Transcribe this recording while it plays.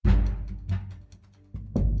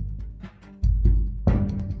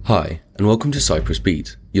Hi, and welcome to Cyprus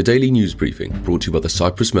Beat, your daily news briefing brought to you by the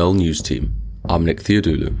Cyprus Mail news team. I'm Nick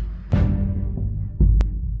Theodoulou.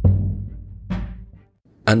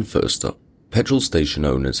 And first up, petrol station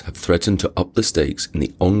owners have threatened to up the stakes in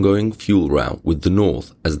the ongoing fuel row with the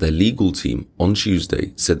North as their legal team on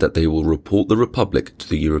Tuesday said that they will report the Republic to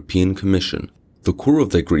the European Commission. The core of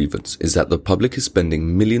their grievance is that the public is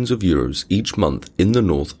spending millions of euros each month in the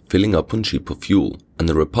North filling up on cheaper fuel, and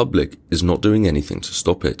the Republic is not doing anything to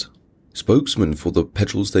stop it. Spokesman for the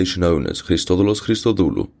petrol station owners,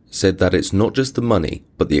 Christodoulou, said that it's not just the money,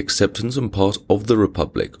 but the acceptance on part of the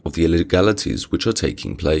Republic of the illegalities which are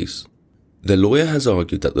taking place. Their lawyer has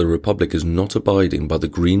argued that the Republic is not abiding by the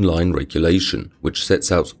Green Line regulation, which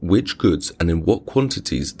sets out which goods and in what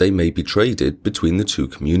quantities they may be traded between the two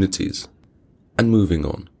communities. And moving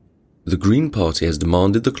on, the Green Party has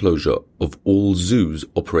demanded the closure of all zoos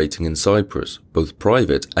operating in Cyprus, both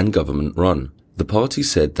private and government run. The party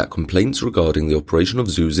said that complaints regarding the operation of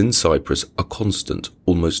zoos in Cyprus are constant,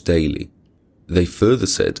 almost daily. They further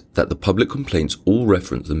said that the public complaints all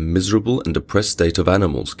reference the miserable and depressed state of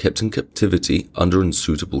animals kept in captivity under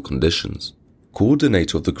unsuitable conditions.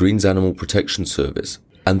 Coordinator of the Greens Animal Protection Service,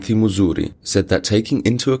 Anthi Muzuri, said that taking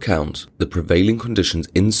into account the prevailing conditions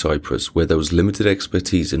in Cyprus where there was limited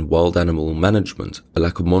expertise in wild animal management, a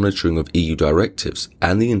lack of monitoring of EU directives,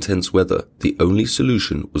 and the intense weather, the only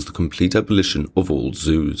solution was the complete abolition of all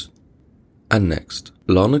zoos. And next,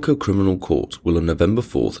 Larnaca Criminal Court will on November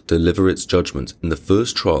 4th deliver its judgment in the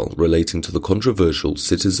first trial relating to the controversial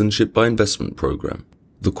Citizenship by Investment programme.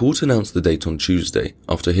 The court announced the date on Tuesday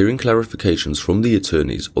after hearing clarifications from the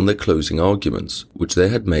attorneys on their closing arguments, which they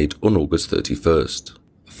had made on August 31st.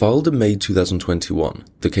 Filed in May 2021,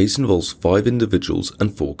 the case involves 5 individuals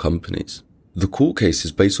and 4 companies. The court case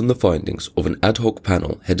is based on the findings of an ad hoc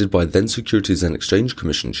panel headed by then Securities and Exchange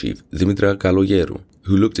Commission Chief Dimitra Galogeru,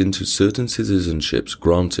 who looked into certain citizenships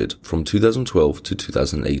granted from 2012 to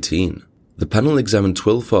 2018. The panel examined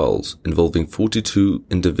 12 files involving 42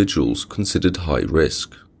 individuals considered high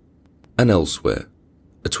risk. And elsewhere,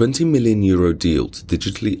 a €20 million deal to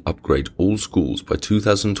digitally upgrade all schools by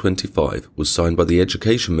 2025 was signed by the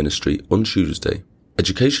Education Ministry on Tuesday.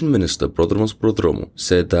 Education Minister Prodromos Prodromou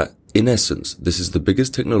said that, in essence, this is the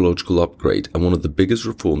biggest technological upgrade and one of the biggest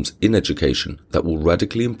reforms in education that will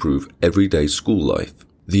radically improve everyday school life.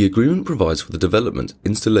 The agreement provides for the development,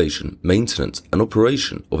 installation, maintenance and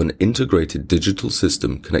operation of an integrated digital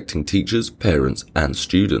system connecting teachers, parents and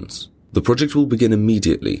students. The project will begin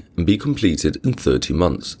immediately and be completed in 30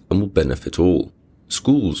 months and will benefit all.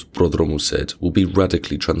 Schools, Prodromou said, will be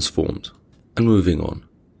radically transformed. And moving on.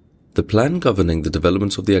 The plan governing the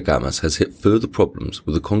development of the Agamas has hit further problems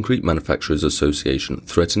with the Concrete Manufacturers Association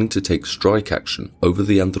threatening to take strike action over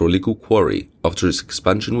the Androlikou quarry after its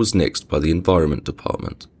expansion was nixed by the Environment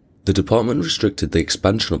Department. The department restricted the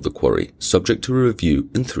expansion of the quarry, subject to a review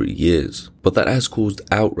in 3 years, but that has caused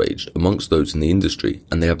outrage amongst those in the industry,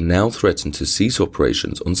 and they have now threatened to cease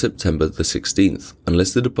operations on September the 16th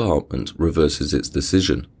unless the department reverses its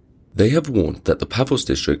decision. They have warned that the Paphos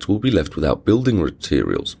district will be left without building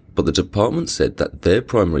materials, but the department said that their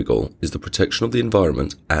primary goal is the protection of the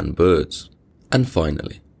environment and birds. And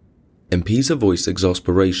finally, MPs have voiced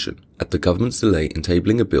exasperation at the government's delay in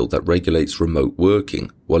tabling a bill that regulates remote working,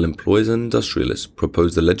 while employers and industrialists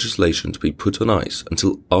propose the legislation to be put on ice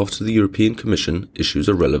until after the European Commission issues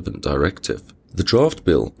a relevant directive. The draft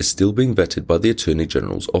bill is still being vetted by the Attorney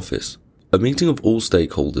General's office. A meeting of all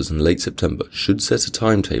stakeholders in late September should set a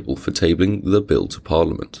timetable for tabling the bill to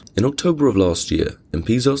Parliament. In October of last year,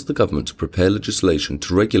 MPs asked the government to prepare legislation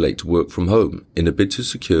to regulate work from home in a bid to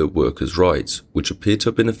secure workers' rights, which appear to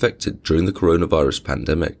have been affected during the coronavirus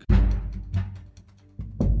pandemic.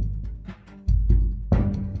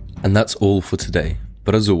 And that's all for today.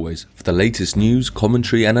 But as always, for the latest news,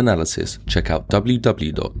 commentary and analysis, check out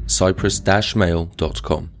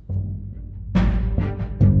www.cyprus-mail.com.